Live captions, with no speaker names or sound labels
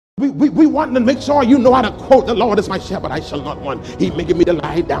We want to make sure you know how to quote, the Lord is my shepherd, I shall not want. He maketh me to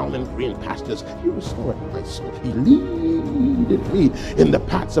lie down in green pastures. He restored my soul. He leadeth me in the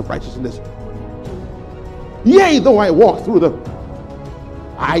paths of righteousness. Yea, though I walk through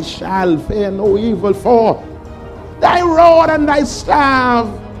I shall fear no evil, for thy rod and thy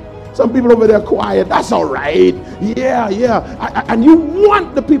staff. Some people over there quiet. That's all right. Yeah. And you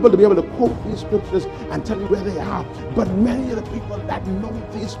want the people to be able to quote these scriptures and tell you where they are. But many of the people that know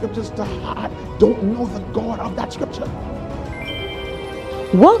these scriptures to heart don't know the God of that scripture.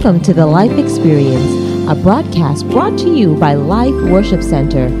 Welcome to the Life Experience, a broadcast brought to you by Life Worship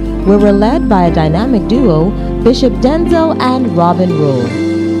Center, where we're led by a dynamic duo, Bishop Denzel and Robin Rule.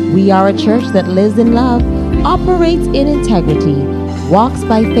 We are a church that lives in love, operates in integrity, walks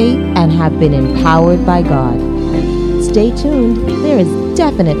by faith, and have been empowered by God. Stay tuned, there is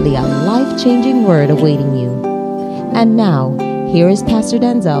definitely a life-changing word awaiting you. And now, here is Pastor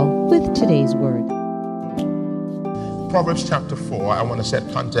Denzel with today's word. Proverbs chapter 4, I want to set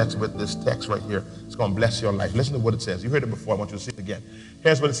context with this text right here. It's going to bless your life. Listen to what it says. You heard it before, I want you to see it again.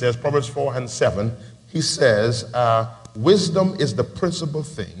 Here's what it says, Proverbs 4 and 7. He says, wisdom is the principal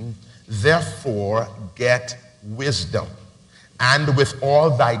thing, therefore get wisdom. And with all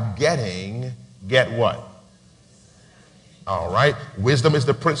thy getting, get what? All right. Wisdom is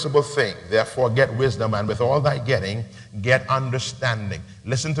the principal thing. Therefore, get wisdom. And with all thy getting, get understanding.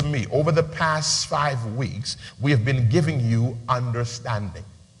 Listen to me. Over the past 5 weeks, we have been giving you understanding.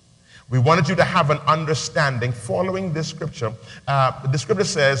 We wanted you to have an understanding following this scripture. The scripture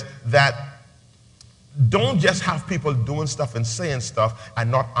says that don't just have people doing stuff and saying stuff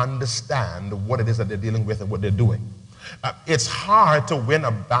and not understand what it is that they're dealing with and what they're doing. It's hard to win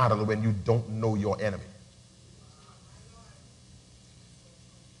a battle when you don't know your enemy.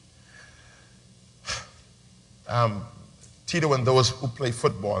 Tito and those who play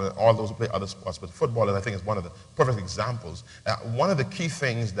football and all those who play other sports, but football, I think, is one of the perfect examples. One of the key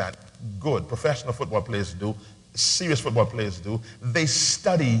things that good professional football players do, serious football players do, they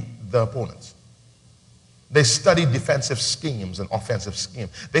study the opponents. They study defensive schemes and offensive schemes.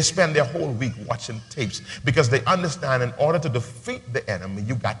 They spend their whole week watching tapes because they understand in order to defeat the enemy,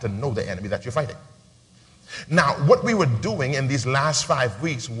 you got to know the enemy that you're fighting. Now, what we were doing in these last 5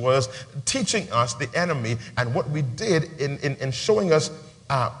 weeks was teaching us the enemy, and what we did in showing us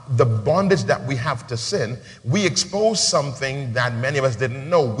the bondage that we have to sin, we exposed something that many of us didn't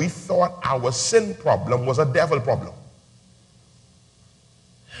know. We thought our sin problem was a devil problem.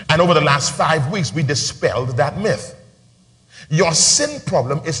 And over the last 5 weeks, we dispelled that myth. Your sin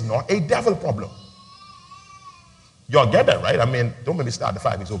problem is not a devil problem. Y'all get that, right? I mean, don't make me start the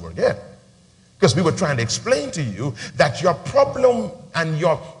 5 weeks over again. Because we were trying to explain to you that your problem and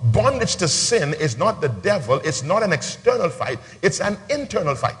your bondage to sin is not the devil. It's not an external fight. It's an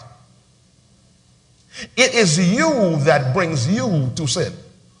internal fight. It is you that brings you to sin.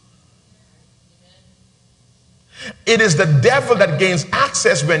 It is the devil that gains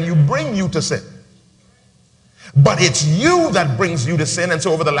access when you bring you to sin. But it's you that brings you to sin. And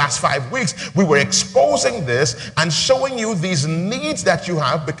so over the last 5 weeks, we were exposing this and showing you these needs that you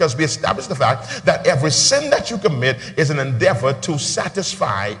have, because we established the fact that every sin that you commit is an endeavor to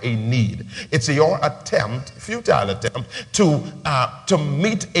satisfy a need. It's your attempt, futile attempt, to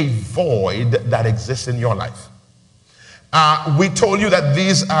meet a void that exists in your life. We told you that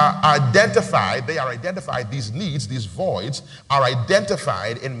these are identified, these needs, these voids are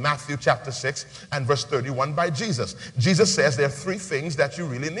identified in Matthew chapter 6 and verse 31 by Jesus. Jesus says there are 3 things that you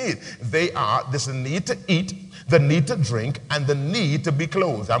really need. They are this need to eat, the need to drink, and the need to be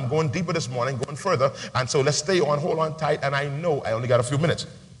clothed. I'm going deeper this morning, going further, and so let's stay on, hold on tight, and I know I only got a few minutes.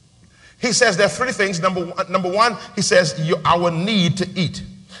 He says there are 3 things. Number one, he says our need to eat.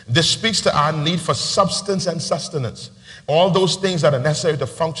 This speaks to our need for substance and sustenance. All those things that are necessary to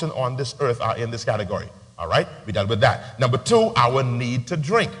function on this earth are in this category. All right? We dealt with that. Number 2, our need to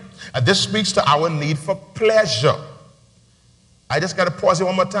drink. This speaks to our need for pleasure. I just got to pause here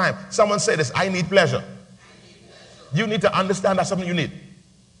one more time. Someone say this, I need pleasure. You need to understand that's something you need.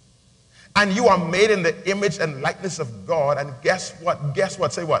 And you are made in the image and likeness of God. And guess what? Guess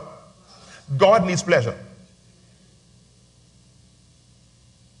what? Say what? God needs pleasure.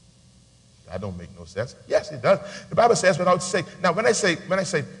 That don't make no sense. Yes, it does. The Bible says without saying. Now, when I say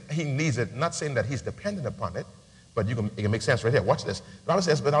he needs it, not saying that he's dependent upon it, but it can make sense right here. Watch this. The Bible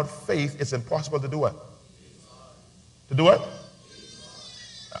says without faith, it's impossible to do what? To do what?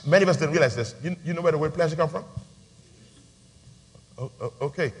 Many of us didn't realize this. You know where the word pleasure comes from?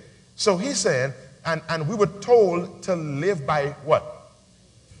 Okay. So he's saying, and we were told to live by what?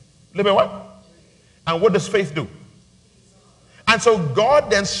 Live by what? And what does faith do? And so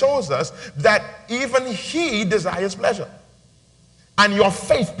God then shows us that even he desires pleasure. And your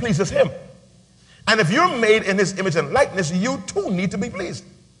faith pleases him. And if you're made in his image and likeness, you too need to be pleased.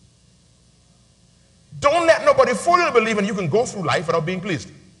 Don't let nobody fool you to believing you can go through life without being pleased.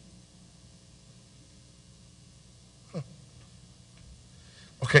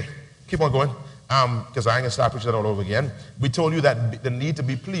 Okay, keep on going. Because I ain't gonna start preaching that all over again. We told you that the need to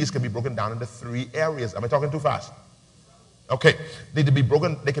be pleased can be broken down into 3 areas. Am I talking too fast? Okay, they can be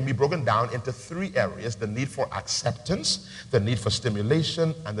broken down into 3 areas: the need for acceptance, the need for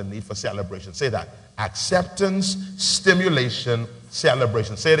stimulation, and the need for celebration. Say that. Acceptance, stimulation,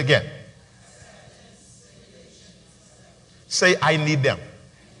 celebration. Say it again. Say, I need them.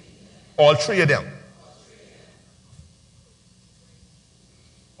 All 3 of them.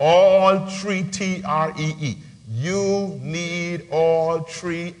 All 3, T-R-E-E. You need all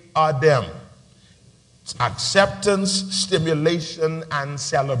 3 of them. Acceptance, stimulation, and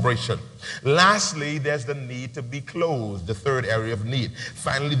celebration. Lastly, there's the need to be clothed, the 3rd area of need.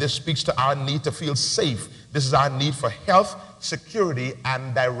 Finally, this speaks to our need to feel safe. This is our need for health, security,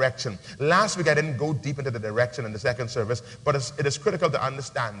 and direction. Last week, I didn't go deep into the direction in the 2nd service, but it is critical to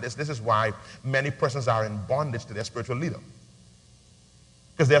understand this. This is why many persons are in bondage to their spiritual leader,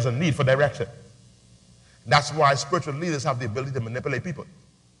 because there's a need for direction. That's why spiritual leaders have the ability to manipulate people.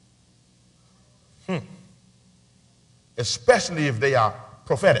 Especially if they are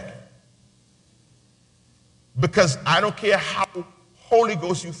prophetic. Because I don't care how Holy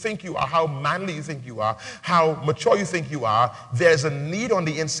Ghost you think you are, how manly you think you are, how mature you think you are, there's a need on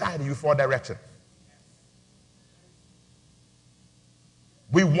the inside of you for direction.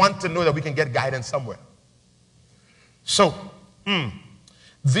 We want to know that we can get guidance somewhere. So,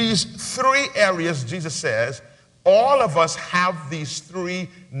 these 3 areas, Jesus says, all of us have these 3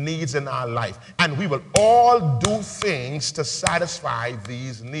 needs in our life, and we will all do things to satisfy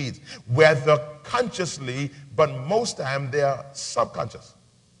these needs, whether consciously, but most time they're subconscious.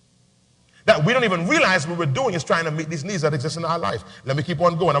 That we don't even realize what we're doing is trying to meet these needs that exist in our life. Let me keep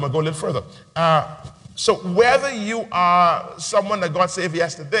on going. I'm going to go a little further. So whether you are someone that God saved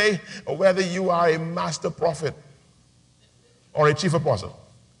yesterday, or whether you are a master prophet or a chief apostle,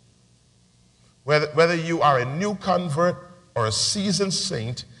 whether you are a new convert or a seasoned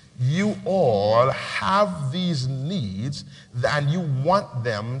saint, you all have these needs and you want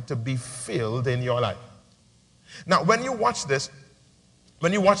them to be filled in your life. Now, when you watch this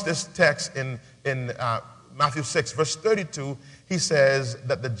text in Matthew 6, verse 32, he says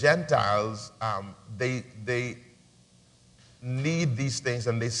that the Gentiles, they need these things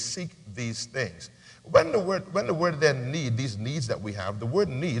and they seek these things. When the word then need, these needs that we have, the word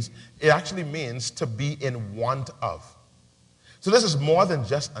needs, it actually means to be in want of. So this is more than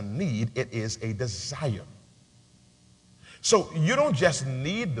just a need, it is a desire. So you don't just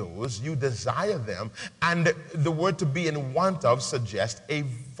need those, you desire them. And the word to be in want of suggests a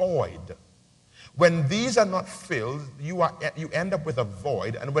void. When these are not filled, you end up with a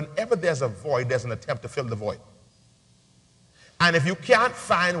void. And whenever there's a void, there's an attempt to fill the void. And if you can't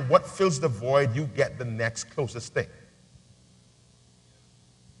find what fills the void, you get the next closest thing.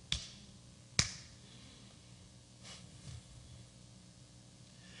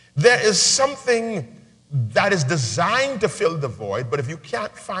 There is something that is designed to fill the void, but if you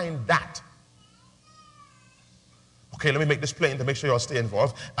can't find that, okay, let me make this plain to make sure you all stay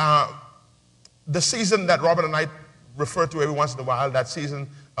involved. The season that Robin and I refer to every once in a while, that season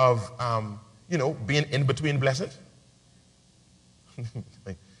of, being in between blessings.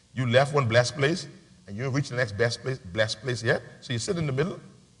 You left one blessed place and you reached the next blessed place yet, so you sit in the middle.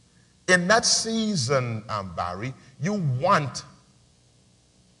 In that season, Barry, you want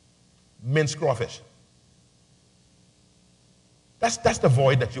minced crawfish. That's the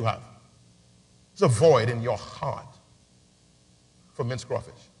void that you have. There's a void in your heart for minced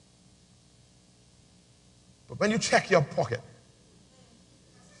crawfish. But when you check your pocket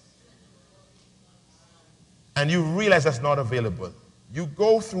and you realize that's not available, you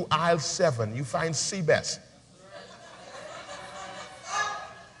go through aisle 7, you find sea bass.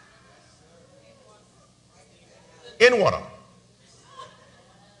 In water.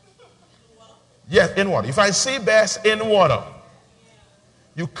 Yes, in water. You find sea bass in water.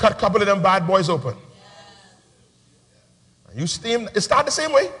 You cut a couple of them bad boys open. You steam. It start the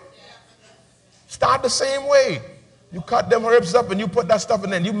same way. Start the same way. You cut them herbs up and you put that stuff in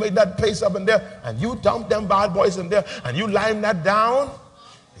there and you make that paste up in there and you dump them bad boys in there and you lime that down.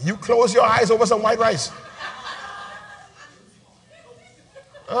 You close your eyes over some white rice.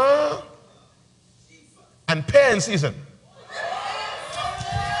 And pear in season.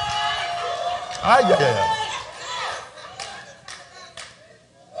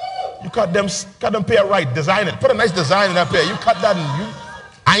 cut them pair right, design it. Put a nice design in that pair. You cut that and you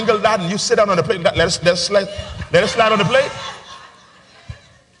angle that and you sit down on the plate. Let it slide on the plate.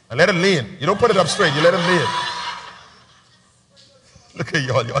 And let it lean. You don't put it up straight, you let it lean. Look at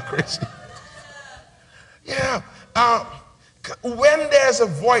y'all crazy. Yeah. When there's a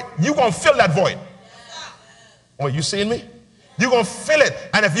void, you're going to fill that void. Oh, you seeing me? You're going to fill it.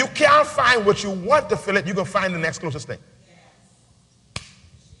 And if you can't find what you want to fill it, you're going to find the next closest thing.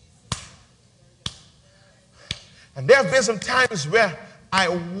 And there have been some times where I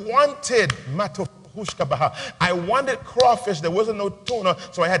wanted crawfish. There wasn't no tuna,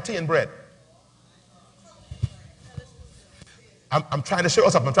 so I had tea and bread. I'm trying to show you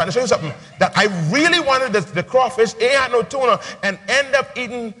something. That I really wanted the crawfish. Ain't had no tuna, and end up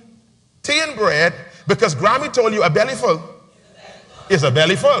eating tea and bread because Grammy told you a belly full is a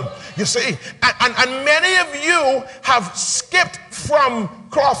belly full. You see, and many of you have skipped from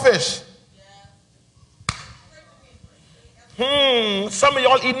crawfish. Some of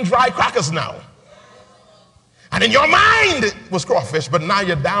y'all eating dry crackers now. And in your mind it was crawfish, but now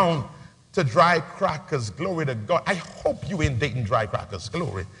you're down to dry crackers. Glory to God. I hope you ain't dating dry crackers.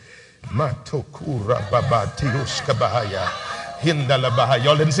 Glory. Y'all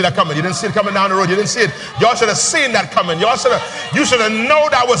didn't see that coming. You didn't see it coming down the road. You didn't see it. Y'all should have seen that coming. You should have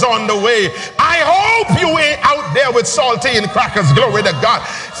known that was on the way. I hope you ain't out there with saltine crackers. Glory to God.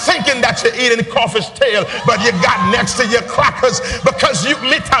 Thinking that you're eating crawfish tail, but you got next to your crackers because you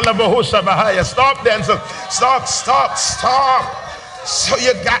stop dancing. Stop. So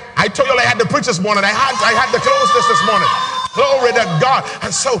I told you I had to preach this morning. I had to close this morning. Glory to God.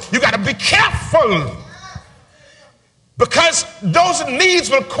 And so you got to be careful, because those needs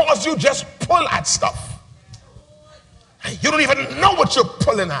will cause you just pull at stuff. And you don't even know what you're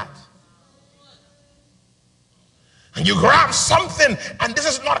pulling at. And you grab something, and this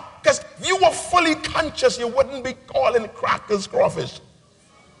is not, because if you were fully conscious, you wouldn't be calling crackers crawfish.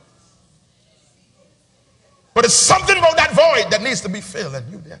 But it's something about that void that needs to be filled,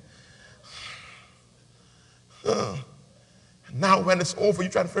 and you there. Now when it's over, you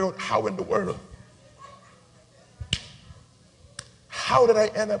try to figure out how in the world. How did I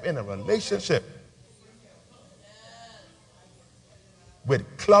end up in a relationship with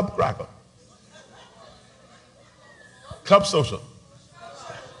Club Cracker? Club Social.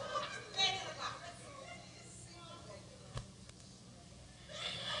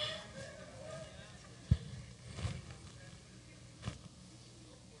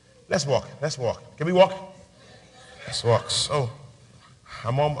 Let's walk. Can we walk? Let's walk. So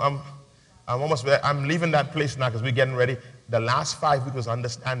I'm almost there. I'm leaving that place now because we're getting ready. The last 5 weeks was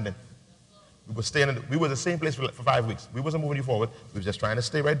understanding. We were the same place for 5 weeks. We wasn't moving you forward. We were just trying to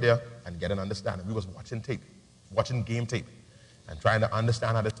stay right there and get an understanding. We was watching game tape, and trying to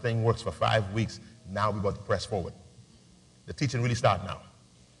understand how this thing works for 5 weeks. Now we're about to press forward. The teaching really starts now.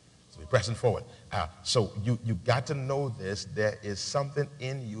 So we're pressing forward. So you got to know this. There is something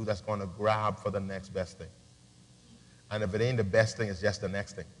in you that's going to grab for the next best thing. And if it ain't the best thing, it's just the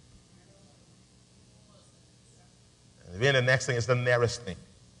next thing. And if it ain't the next thing, it's the nearest thing.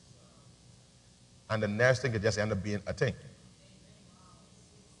 And the nearest thing could just end up being a thing.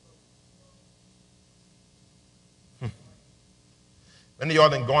 Many of y'all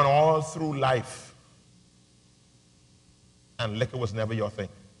been going all through life, and liquor was never your thing.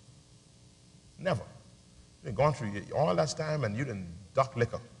 Never. You've been going through all that time, and you didn't duck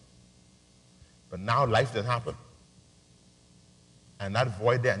liquor. But now life didn't happen. And that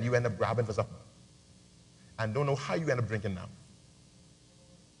void there, and you end up grabbing for something. And don't know how you end up drinking now.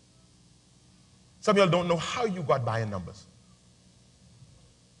 Some of y'all don't know how you got buying numbers.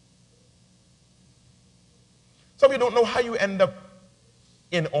 Some of you don't know how you end up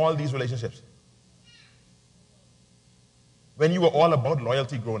in all these relationships when you were all about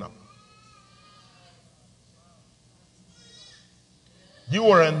loyalty growing up. You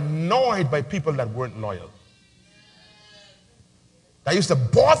were annoyed by people that weren't loyal. That used to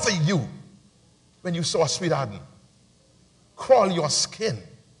bother you when you saw a sweetheart crawl your skin.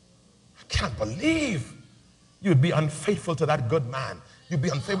 I can't believe you'd be unfaithful to that good man. You'd be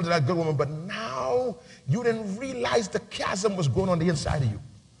unfaithful to that good woman. But now you didn't realize the chasm was growing on the inside of you.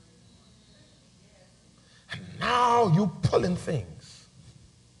 And now you pulling things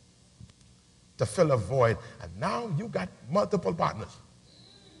to fill a void. And now you got multiple partners.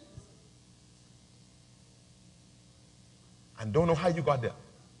 And don't know how you got there.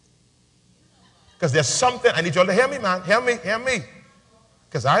 Because there's something, I need you all to hear me, man. Hear me.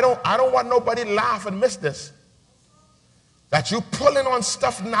 Because I don't want nobody to laugh and miss this. That you pulling on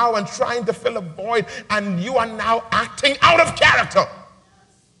stuff now and trying to fill a void, and you are now acting out of character.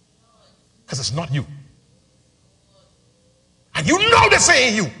 because it's not you. And you know this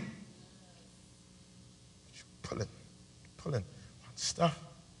ain't you. You're pulling on stuff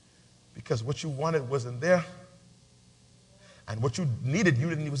because what you wanted wasn't there. And what you needed, you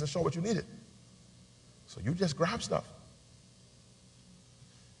didn't even sure what you needed. So you just grab stuff.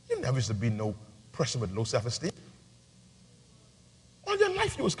 You never used to be no person with low self-esteem. All your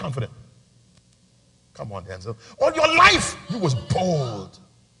life you was confident. Come on, Denzel. All your life you was bold,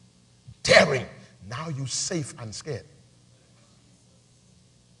 daring. Now you safe and scared.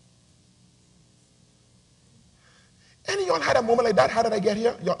 Any of y'all had a moment like that? How did I get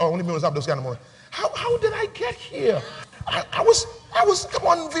here? Your only me was up those kind of moments. How did I get here? I was, come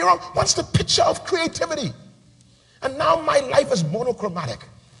on, Vera, what's the picture of creativity? And now my life is monochromatic.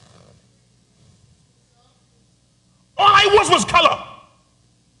 All I was color.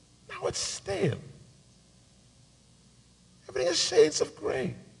 Now it's stale. Everything is shades of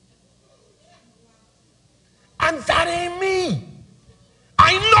gray. And that ain't me.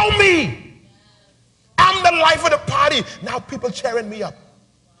 I know me. I'm the life of the party. Now people cheering me up.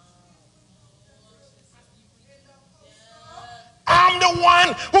 I'm the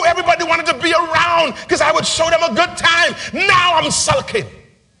one who everybody wanted to be around because I would show them a good time. Now I'm sulking.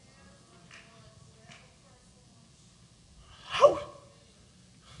 How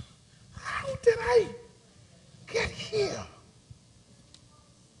did I get here?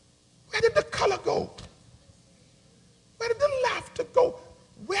 Where did the color go? Where did the laughter go?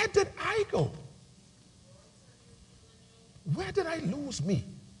 Where did I go? Where did I lose me?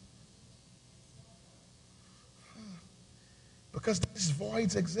 Because these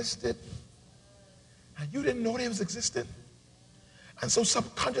voids existed and you didn't know they was existing. And so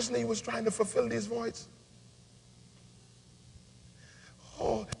subconsciously you was trying to fulfill these voids.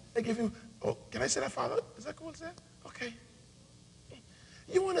 Oh, they give you, oh, can I say that, Father? Is that cool to say? Okay.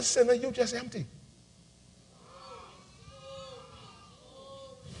 You want a sinner, you just empty.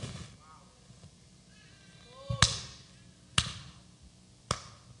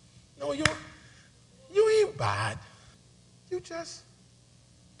 No, you ain't bad. You just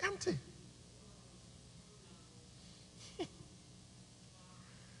empty.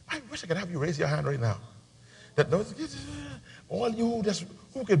 I wish I could have you raise your hand right now. That those, all you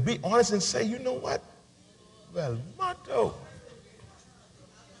who could be honest and say, you know what? Well, motto.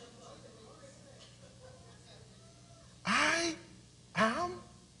 I am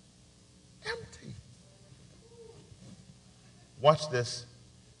empty. Watch this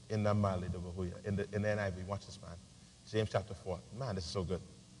in the Mali, in the NIV. Watch this, man. James chapter 4. Man, this is so good.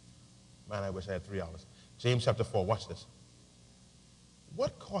 Man, I wish I had 3 hours. James chapter 4. Watch this.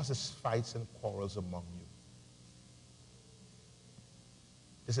 What causes fights and quarrels among you?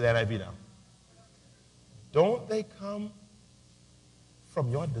 This is the NIV now. Don't they come from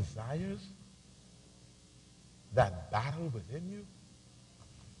your desires that battle within you?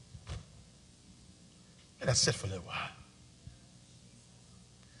 Let us sit for a little while.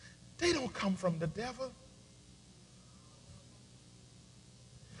 They don't come from the devil.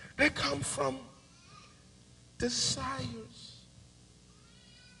 They come from desires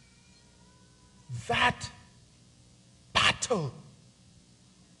that battle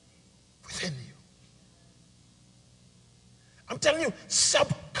within you. I'm telling you,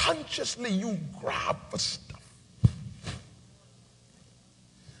 subconsciously you grab for stuff.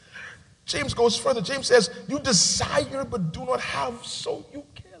 James goes further. James says, you desire but do not have, so you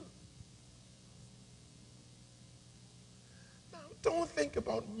kill. Now, don't think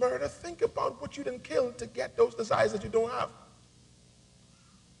about murder. Think about what you didn't kill to get those desires that you don't have.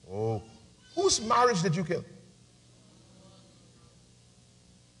 Oh, whose marriage did you kill?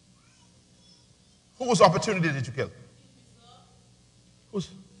 Whose opportunity did you kill?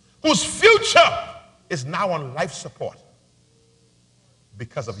 Whose future is now on life support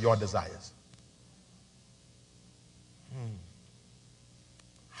because of your desires?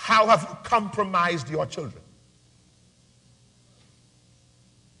 How have you compromised your children?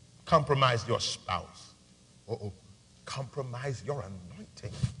 Compromised your spouse? Compromise your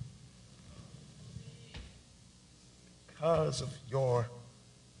anointing because of your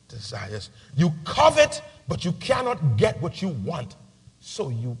desires. You covet, but you cannot get what you want, so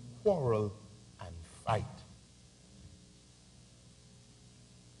you quarrel and fight.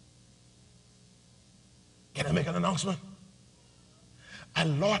 Can I make an announcement? A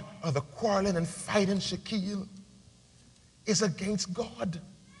lot of the quarreling and fighting, Shaquille, is against God.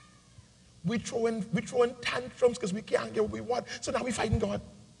 We throw in tantrums because we can't get what we want, so now we're fighting God.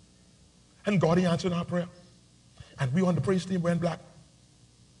 And God ain't answering our prayer. And we on the praise team wearing black,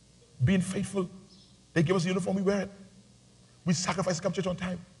 being faithful. They give us a uniform, we wear it. We sacrifice to come to church on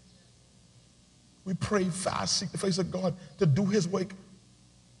time. We pray, fast, seek the face of God to do his work.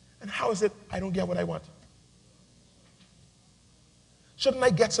 And how is it I don't get what I want? Shouldn't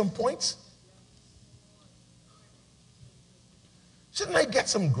I get some points? Shouldn't I get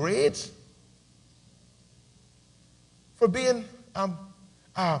some grades for being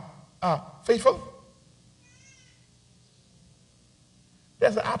faithful?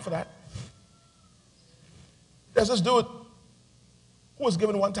 There's an app for that. There's this dude who was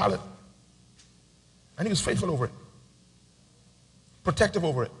given 1 talent, and he was faithful over it, protective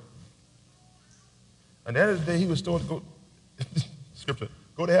over it. And the end of the day, he was told to go, scripture,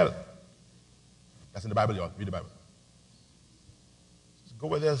 go to hell. That's in the Bible, y'all. Read the Bible. Go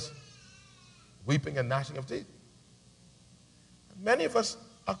where there's weeping and gnashing of teeth. Many of us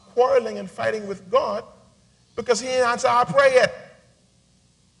are quarreling and fighting with God because he didn't answer our prayer yet.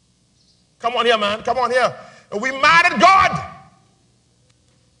 Come on here, man. Come on here. We mad at God.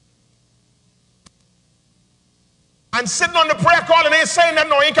 And sitting on the prayer call and ain't saying that,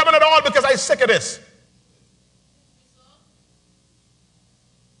 no, I ain't coming at all because I'm sick of this.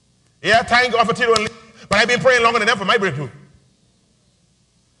 Yeah, thank God for Tito and Lee, but I've been praying longer than them for my breakthrough.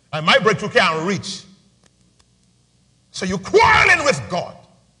 And my breakthrough can't reach. So you're quarreling with God.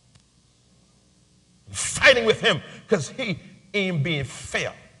 Fighting with him because he ain't being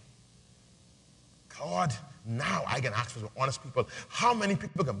fair. God, now I can ask for some honest people. How many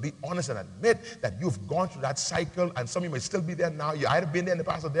people can be honest and admit that you've gone through that cycle, and some of you may still be there now. You either been there in the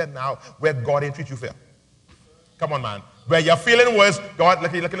past or there now, where God ain't treat you fair. Come on, man. Where you're feeling worse, God,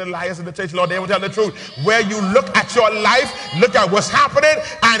 look at the liars in the church, Lord, they won't tell the truth. Where you look at your life, look at what's happening,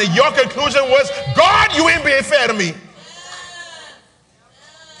 and your conclusion was, God, you ain't being fair to me.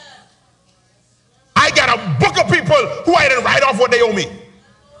 I got a book of people who I didn't write off what they owe me.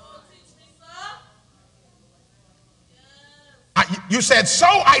 You said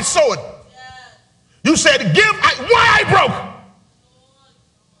sow, I sowed. You said give, why I broke?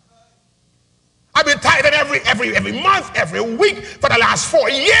 I've been tithing every month, every week for the last 4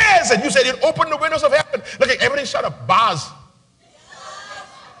 years, and you said you'd open the windows of heaven. Look at everything shut up. Bars.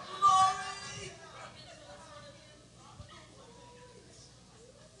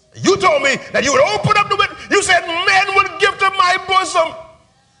 You told me that you would open up the window. You said men would give to my bosom.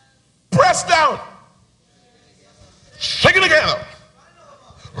 Press down. Shaking together.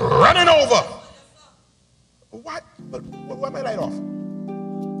 Running over. What? But why am I light off?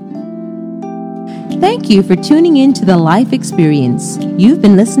 Thank you for tuning in to the Life Experience. You've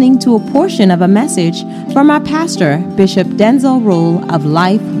been listening to a portion of a message from our pastor, Bishop Denzel Rolle of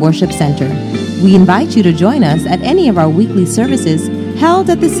Life Worship Center. We invite you to join us at any of our weekly services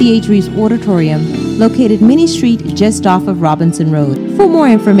held at the C.H. Reeves Auditorium, located Minnie Street just off of Robinson Road. For more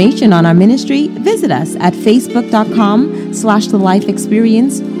information on our ministry, visit us at facebook.com/The Life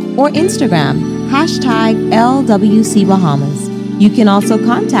Experience or Instagram #LWC Bahamas. You can also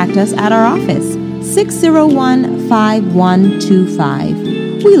contact us at our office,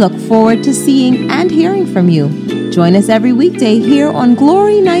 601-5125. We look forward to seeing and hearing from you. Join us every weekday here on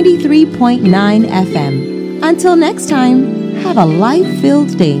Glory 93.9 FM. Until next time, have a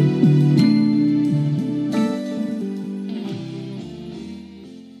life-filled day.